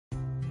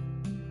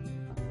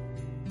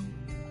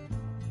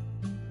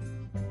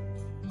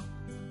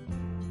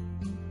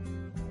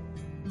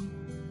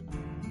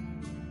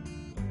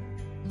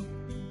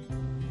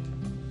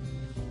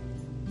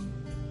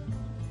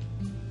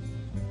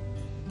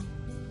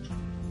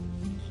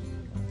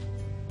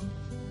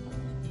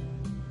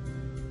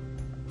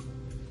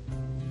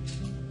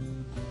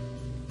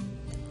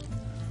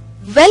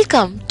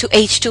Welcome to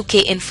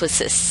H2K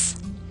Infosys.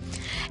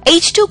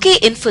 H2K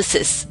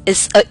Infosys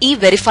is a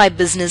e-verify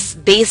business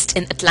based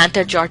in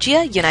Atlanta,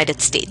 Georgia,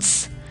 United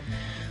States.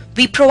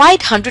 We provide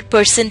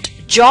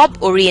 100%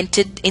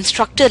 job-oriented,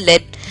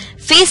 instructor-led,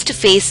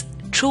 face-to-face,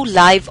 true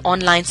live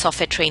online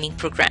software training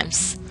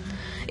programs.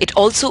 It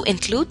also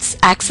includes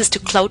access to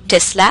cloud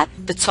test lab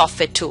with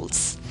software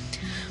tools.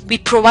 We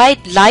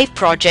provide live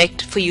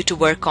project for you to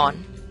work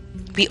on.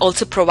 We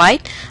also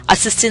provide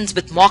assistance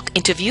with mock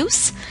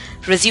interviews,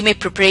 resume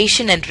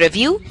preparation and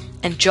review,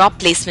 and job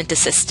placement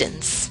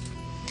assistance.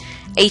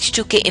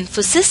 H2K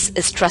Infosys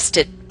is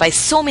trusted by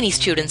so many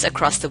students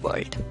across the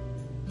world.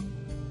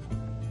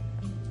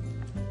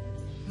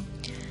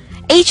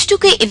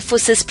 H2K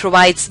Infosys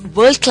provides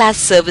world-class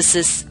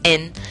services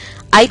in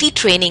IT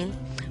training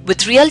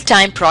with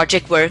real-time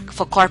project work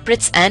for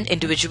corporates and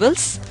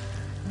individuals,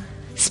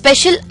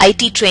 special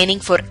IT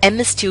training for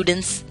MS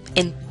students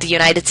in the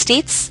United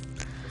States,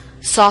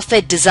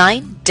 software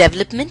design,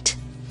 development,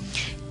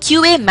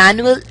 QA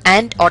manual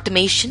and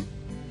automation,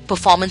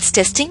 performance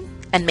testing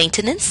and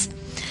maintenance,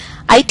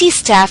 IT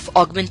staff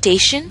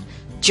augmentation,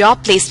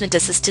 job placement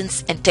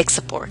assistance, and tech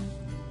support.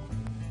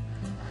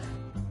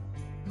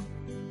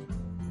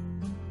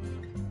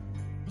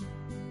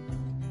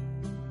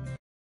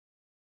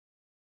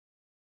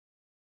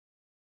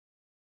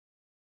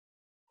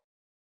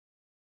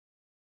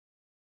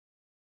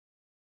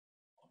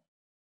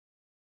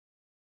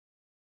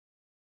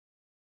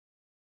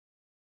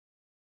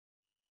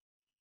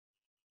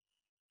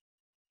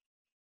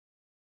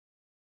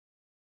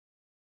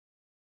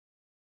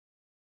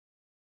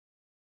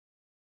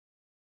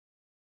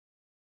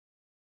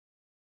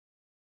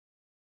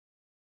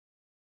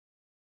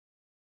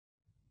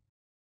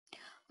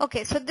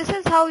 Okay, so this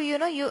is how you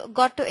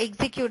got to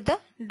execute the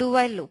do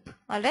while loop.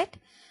 All right,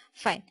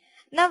 fine.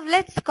 Now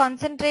let's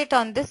concentrate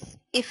on this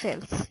if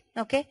else.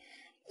 Okay,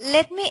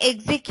 let me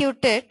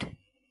execute it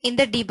in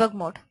the debug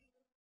mode.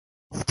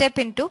 Step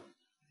into,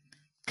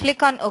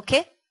 click on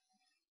OK,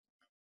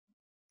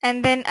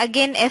 and then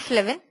again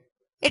F11.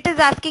 It is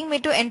asking me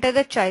to enter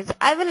the choice.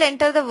 I will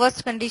enter the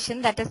worst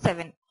condition, that is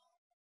 7.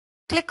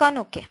 Click on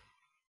OK,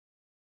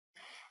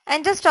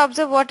 and just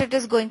observe what it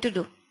is going to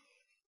do.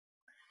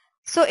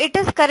 So it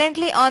is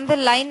currently on the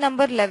line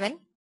number 11.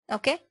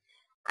 Okay,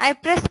 I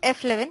press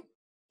F11,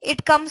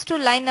 it comes to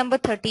line number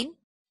 13,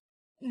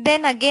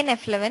 then again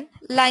F11,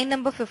 line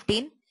number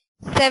 15,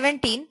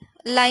 17,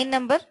 line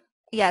number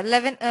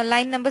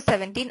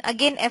 17,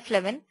 again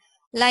F11,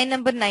 line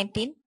number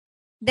 19,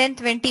 then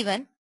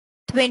 21,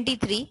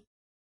 23,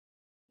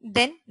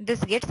 then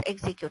this gets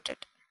executed.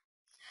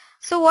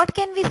 So what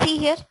can we see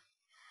here?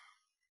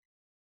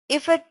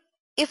 If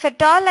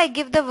at all I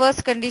give the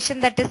worst condition,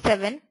 that is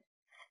 7,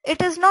 it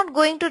is not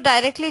going to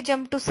directly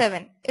jump to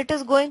 7. It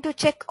is going to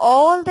check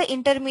all the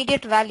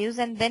intermediate values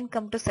and then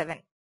come to 7,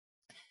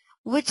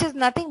 which is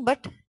nothing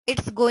but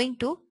it's going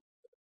to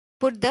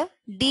put the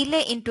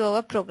delay into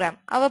our program.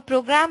 Our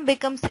program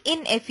becomes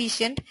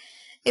inefficient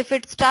if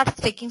it starts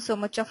taking so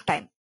much of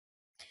time.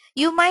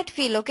 You might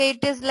feel, okay,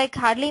 it is like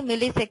hardly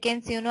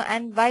milliseconds,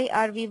 and why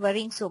are we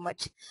worrying so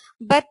much?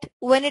 But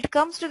when it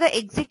comes to the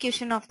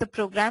execution of the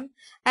program,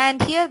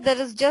 and here there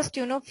is just,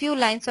 few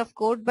lines of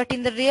code, but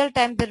in the real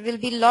time there will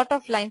be lot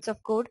of lines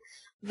of code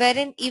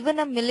wherein even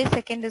a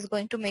millisecond is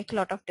going to make a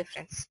lot of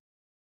difference.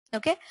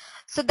 Okay,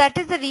 so that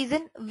is the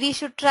reason we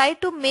should try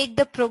to make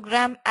the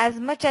program as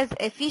much as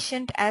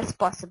efficient as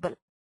possible.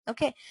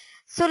 Okay,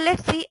 so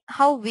let's see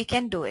how we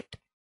can do it.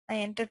 I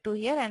enter 2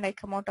 here and I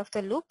come out of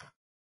the loop.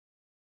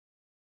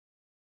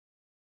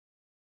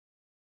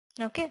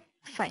 Okay,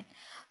 fine.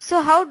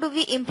 So how do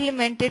we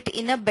implement it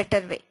in a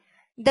better way?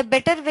 The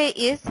better way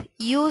is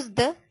use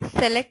the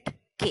select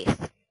case.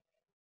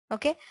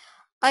 Okay,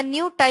 a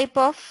new type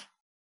of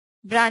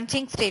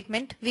branching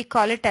statement, we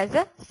call it as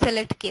a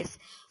select case.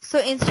 So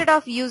instead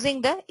of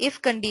using the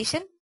if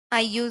condition,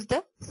 I use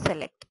the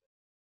select.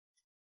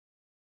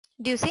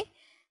 Do you see?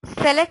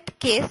 Select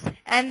case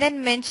and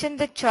then mention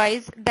the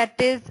choice, that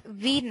is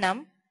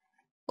vnum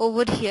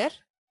over here,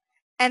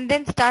 and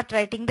then start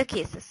writing the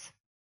cases.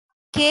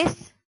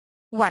 Case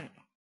 1.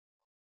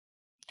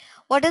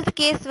 What is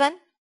case 1?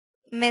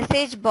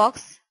 Message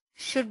box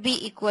should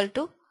be equal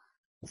to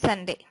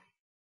Sunday.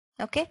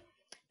 Okay.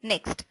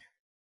 Next.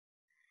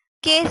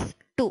 Case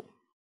 2.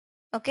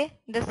 Okay.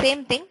 The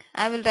same thing.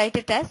 I will write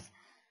it as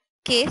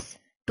case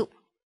 2.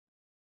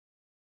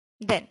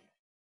 Then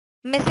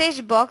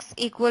message box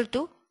equal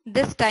to,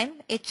 this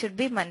time it should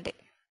be Monday.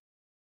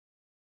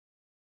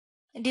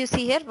 Do you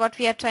see here what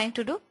we are trying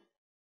to do?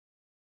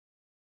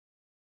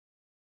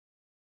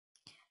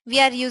 We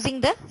are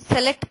using the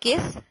select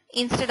case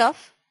instead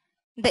of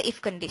the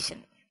if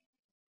condition.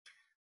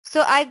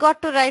 So I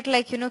got to write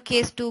like,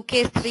 case 2,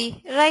 case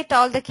 3, write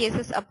all the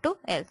cases up to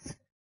else.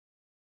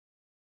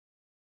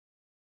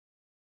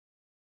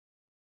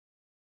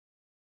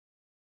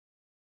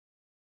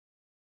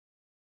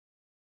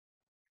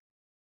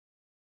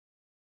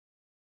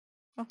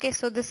 Okay,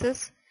 so this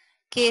is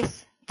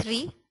case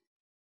 3,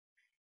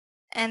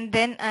 and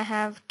then I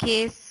have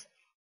case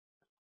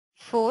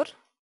 4,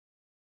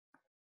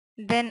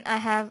 Then I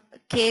have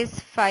case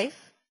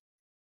 5.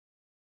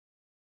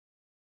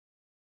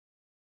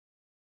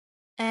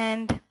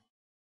 And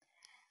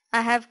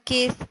I have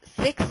case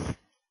 6.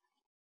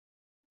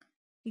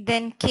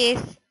 Then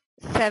case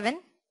 7.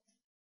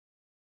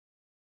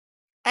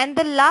 And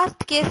the last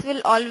case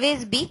will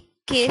always be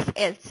case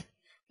else.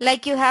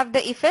 Like you have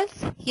the if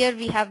else, here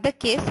we have the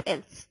case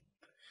else.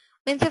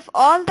 Means if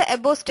all the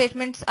above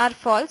statements are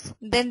false,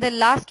 then the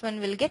last one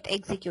will get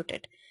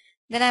executed.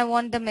 Then I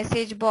want the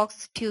message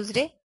box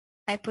Tuesday.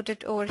 I put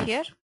it over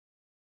here.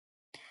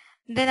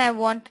 Then I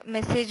want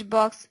message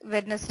box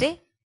Wednesday.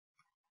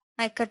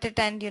 I cut it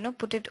and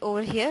put it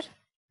over here.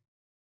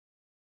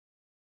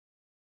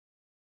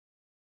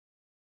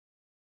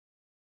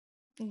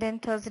 Then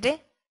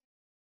Thursday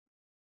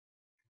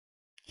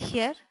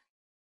here.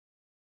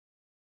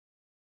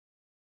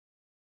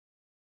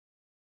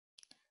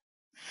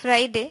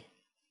 Friday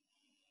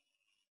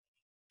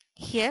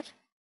here.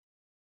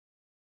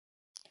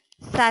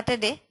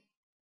 Saturday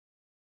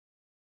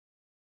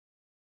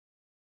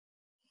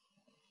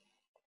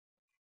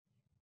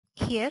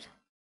here.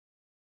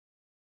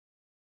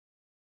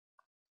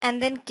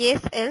 And then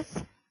case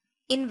else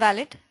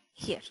invalid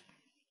here.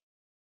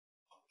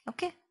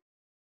 Okay.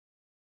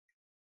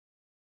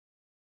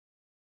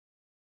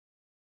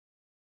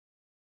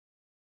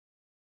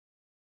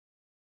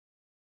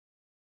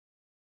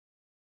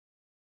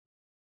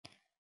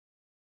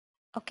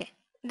 Okay.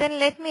 Then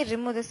let me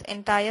remove this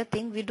entire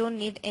thing. We don't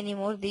need any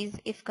more these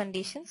if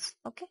conditions.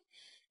 Okay.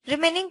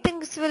 Remaining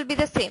things will be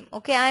the same.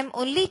 Okay. I am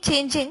only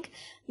changing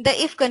the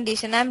if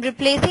condition. I am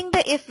replacing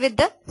the if with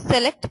the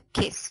select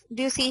case.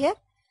 Do you see here?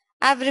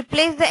 I have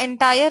replaced the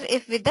entire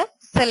if with the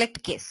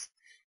select case.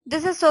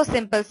 This is so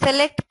simple.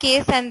 Select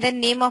case and then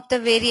name of the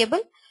variable.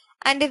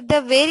 And if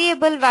the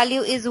variable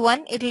value is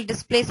 1, it will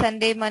display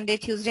Sunday, Monday,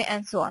 Tuesday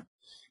and so on.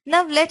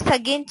 Now let's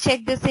again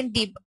check this in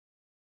debug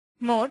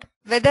mode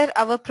whether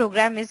our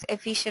program is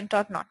efficient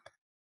or not.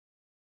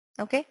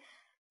 Okay.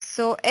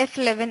 So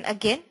F11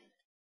 again.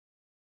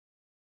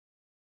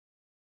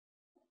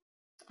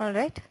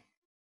 Alright.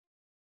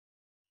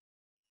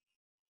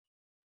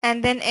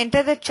 And then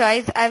enter the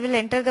choice. I will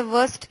enter the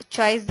worst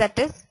choice, that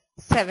is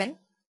 7.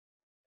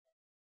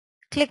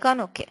 Click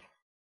on OK.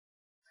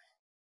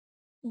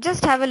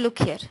 Just have a look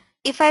here.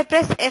 If I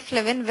press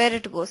F11, where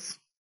it goes?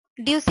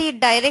 Do you see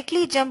it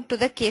directly jump to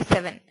the case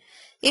 7?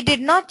 It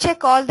did not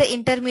check all the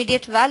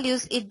intermediate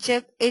values. It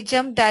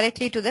jumped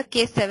directly to the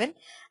case 7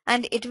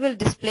 and it will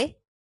display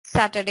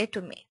Saturday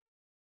to me.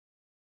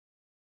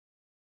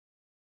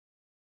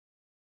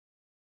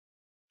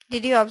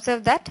 Did you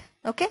observe that?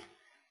 Okay.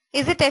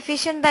 Is it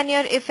efficient than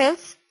your if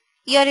else?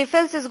 Your if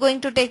else is going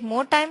to take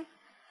more time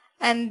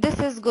and this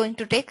is going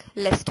to take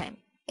less time.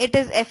 It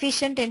is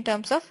efficient in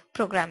terms of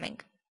programming.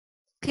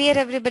 Clear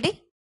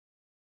everybody?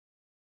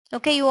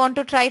 Okay, you want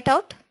to try it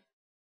out?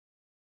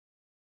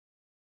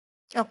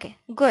 Okay,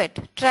 go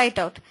ahead, try it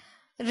out.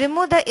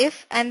 Remove the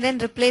if and then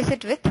replace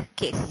it with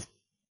case.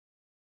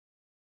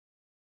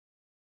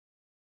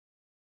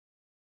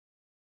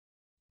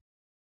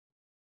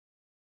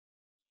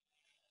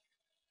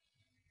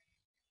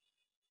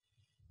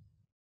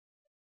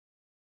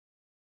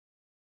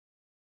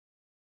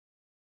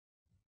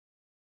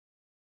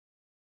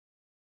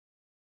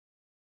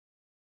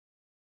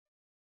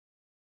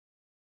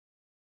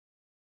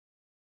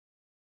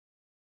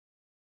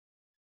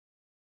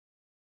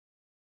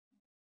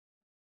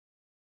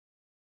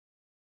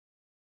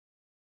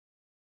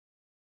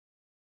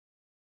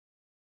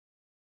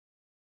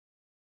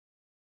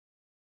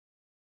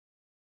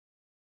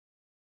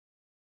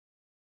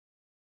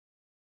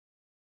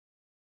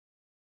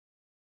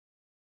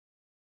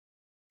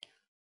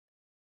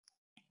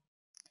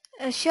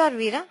 Sure,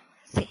 Veera.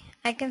 See,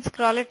 I can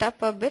scroll it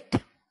up a bit.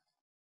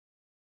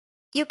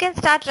 You can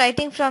start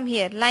writing from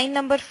here. Line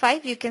number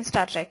 5, you can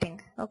start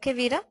writing. Okay,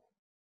 Veera?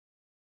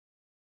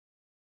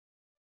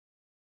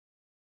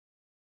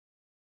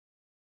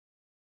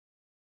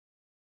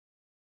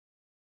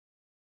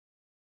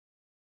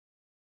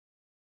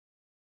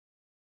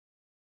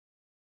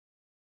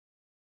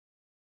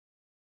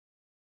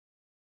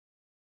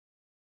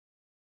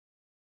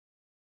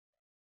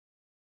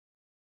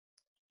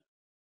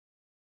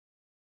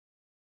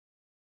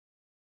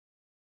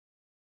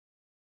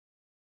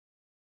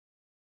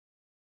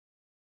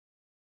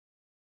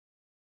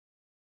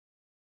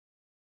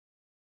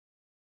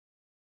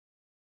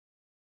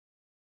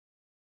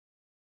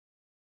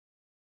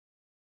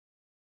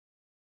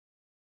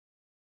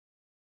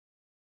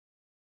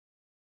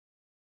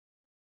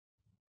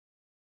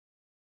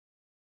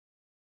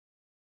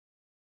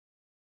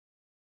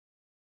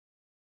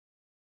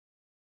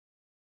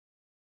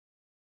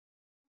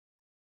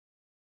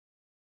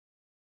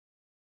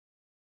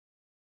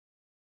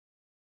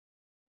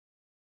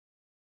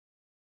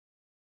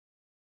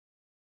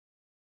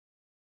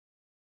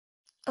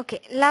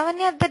 Okay,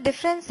 Lavanya, the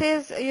difference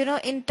is,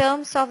 in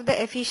terms of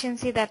the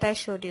efficiency that I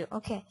showed you.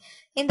 Okay.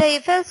 In the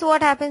if else,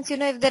 what happens,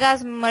 if there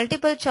are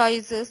multiple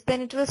choices,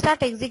 then it will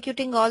start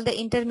executing all the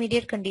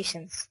intermediate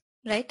conditions,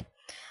 right?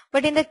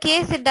 but in the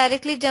case it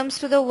directly jumps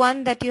to the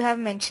one that you have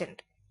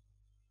mentioned.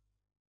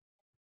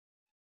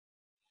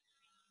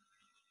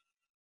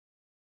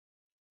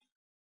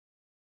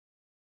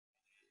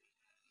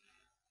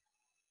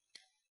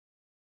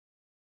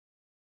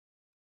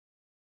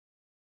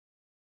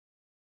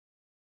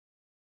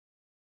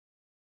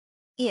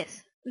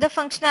 Yes, the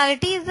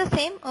functionality is the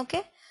same,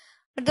 okay,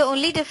 but the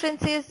only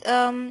difference is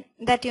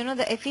that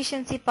the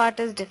efficiency part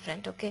is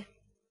different, okay.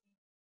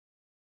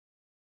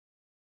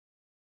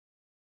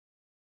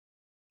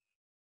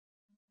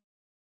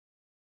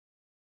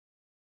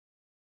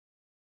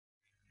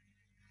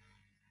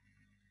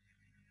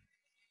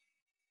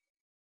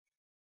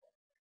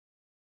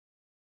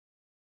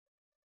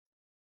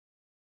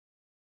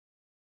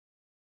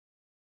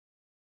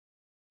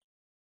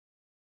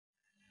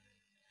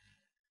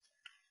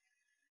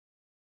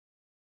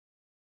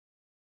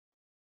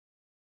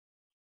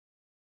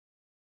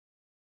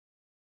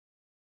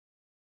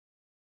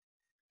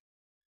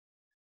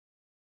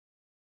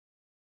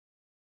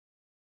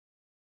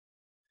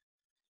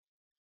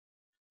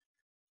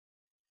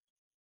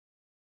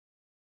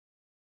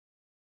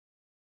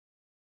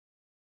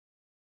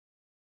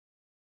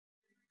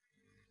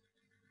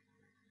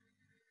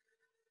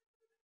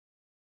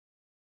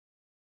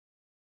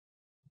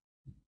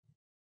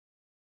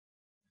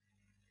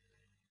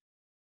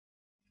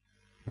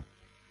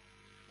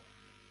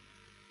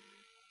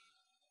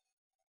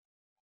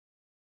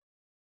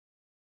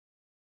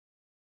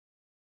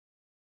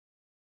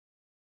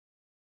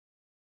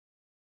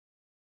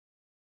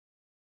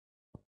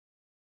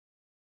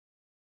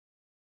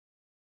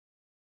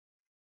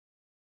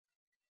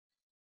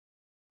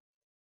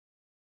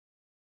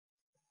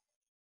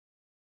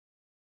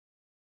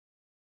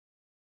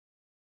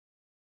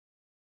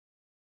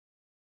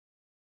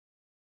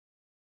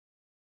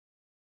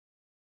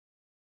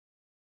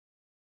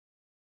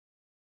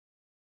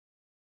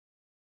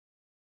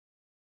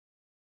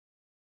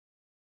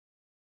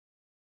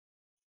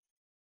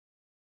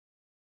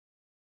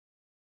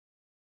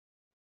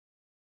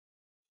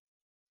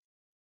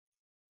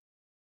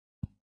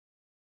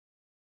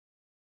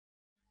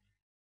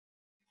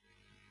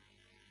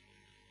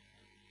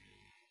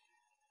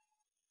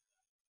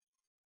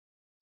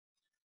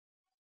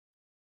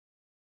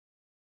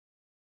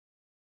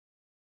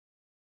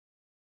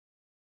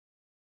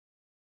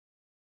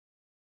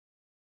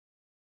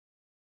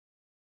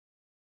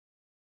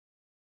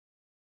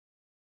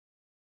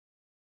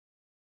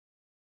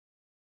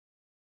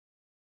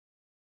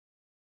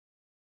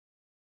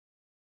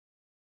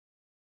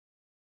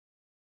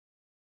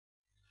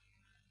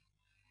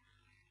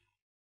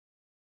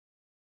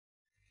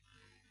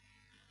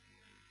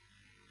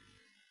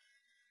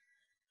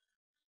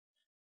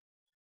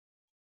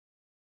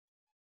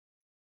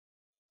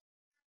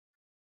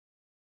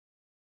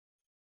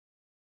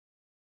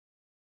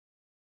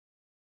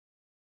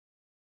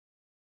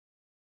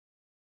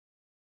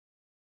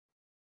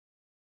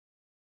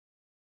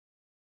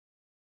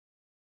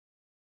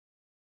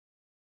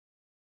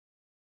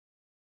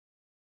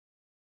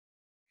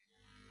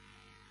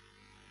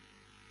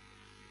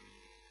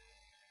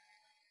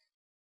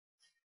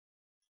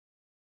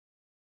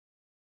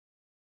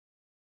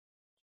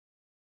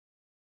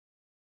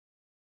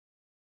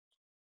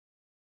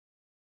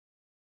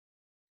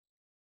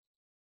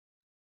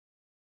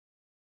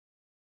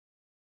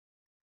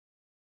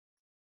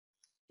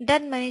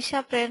 Done,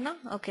 Manisha, Prerna?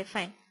 Okay,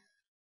 fine.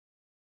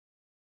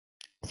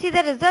 See,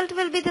 the result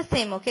will be the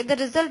same, okay? The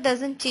result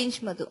doesn't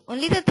change, Madhu.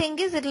 Only the thing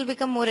is it will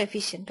become more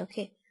efficient,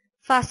 okay?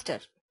 Faster,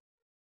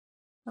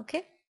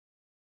 okay?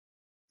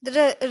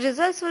 The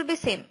results will be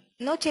same.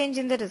 No change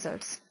in the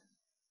results.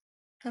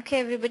 Okay,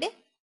 everybody?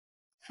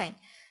 Fine.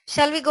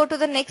 Shall we go to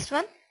the next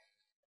one?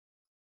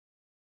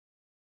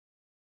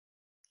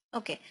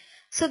 Okay.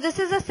 So this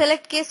is a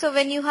select case. So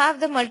when you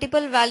have the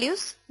multiple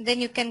values, then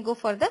you can go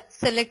for the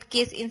select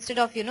case instead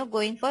of,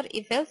 going for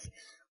if else,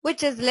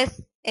 which is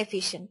less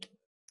efficient.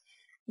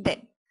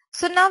 Then,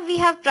 so now we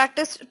have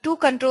practiced two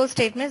control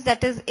statements,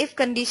 that is if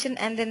condition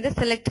and then the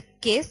select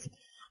case.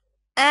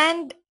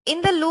 And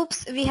in the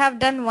loops, we have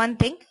done one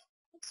thing.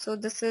 So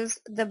this is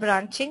the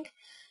branching.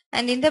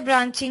 And in the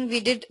branching, we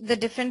did the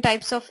different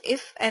types of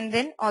if and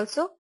then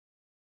also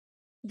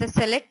the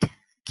select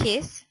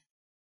case.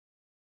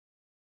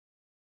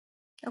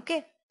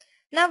 Okay.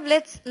 Now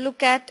let's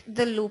look at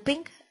the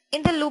looping.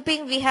 In the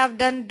looping, we have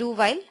done do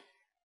while.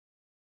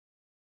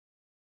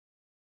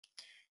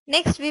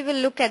 Next, we will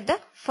look at the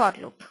for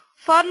loop.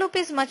 For loop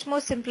is much more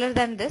simpler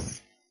than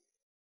this.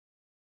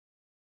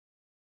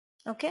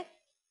 Okay.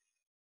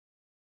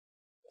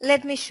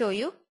 Let me show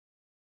you.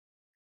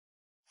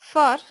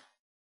 For,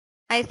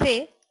 I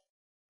say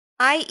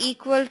I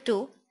equal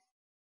to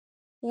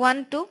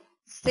 1 to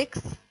 6.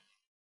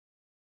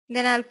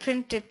 Then I'll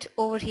print it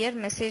over here,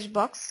 message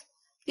box.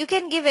 You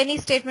can give any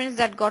statements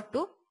that got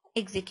to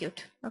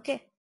execute.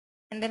 Okay.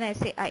 And then I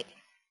say I.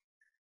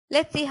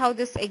 Let's see how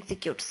this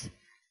executes.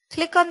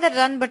 Click on the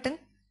run button.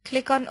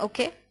 Click on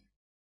OK.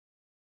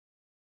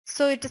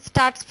 So it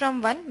starts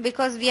from 1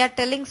 because we are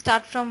telling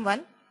start from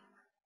 1.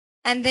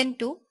 And then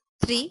 2,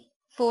 3,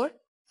 4,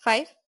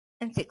 5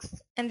 and 6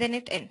 and then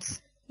it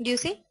ends. Do you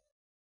see?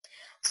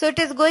 So it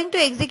is going to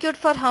execute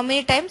for how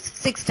many times?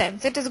 6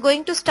 times. It is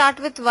going to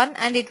start with 1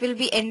 and it will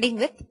be ending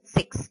with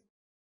 6.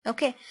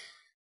 Okay.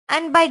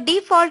 And by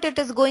default it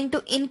is going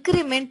to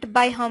increment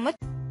by how much?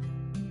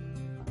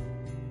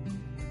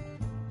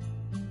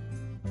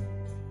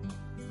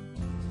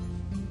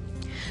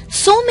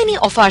 So many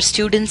of our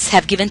students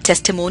have given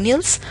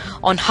testimonials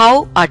on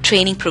how our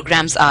training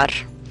programs are.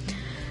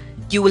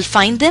 You will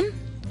find them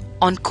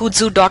on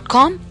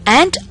kudzu.com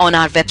and on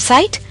our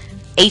website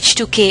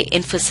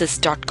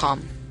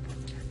H2KInfosys.com.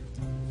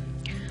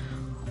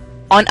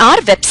 On our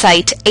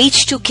website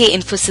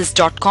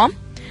H2KInfosys.com,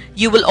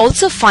 you will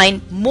also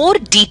find more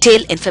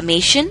detailed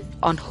information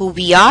on who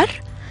we are,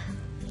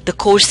 the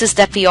courses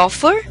that we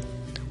offer,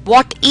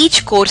 what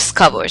each course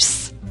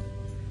covers.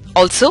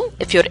 Also,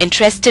 if you're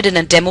interested in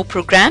a demo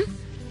program,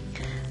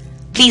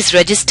 please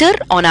register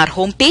on our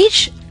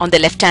homepage on the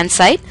left-hand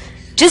side.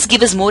 Just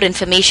give us more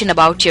information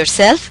about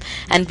yourself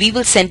and we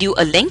will send you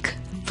a link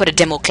for a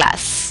demo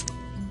class.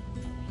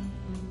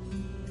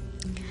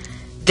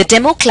 The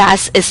demo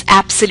class is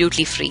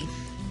absolutely free.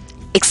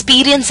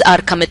 Experience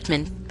our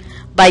commitment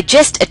by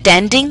just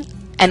attending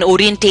an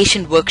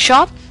orientation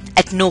workshop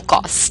at no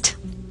cost.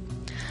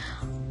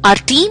 Our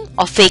team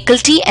of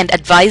faculty and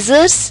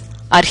advisors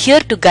are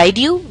here to guide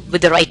you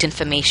with the right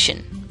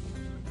information.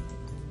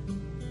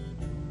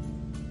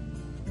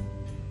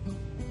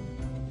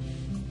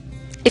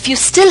 If you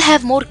still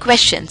have more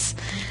questions,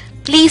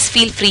 please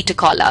feel free to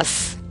call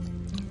us.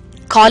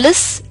 Call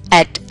us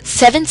at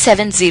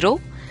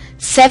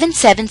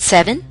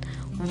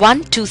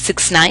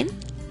 770-777-1269.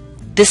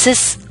 This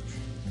is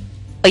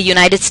a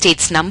United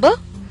States number.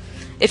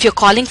 If you're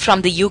calling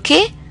from the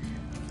UK,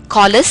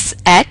 call us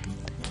at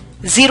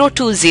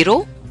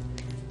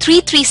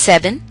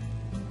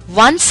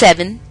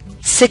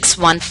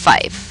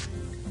 020-337-17615.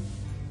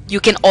 You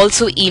can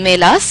also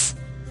email us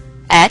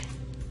at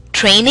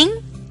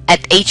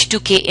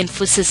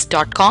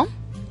training@h2kinfosys.com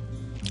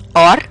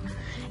or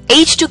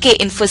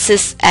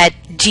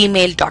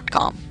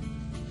h2kinfosys@gmail.com.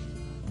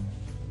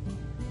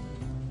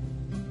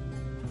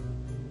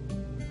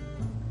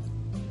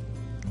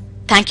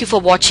 Thank you for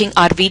watching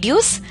our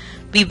videos.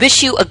 We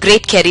wish you a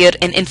great career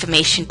in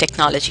information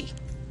technology.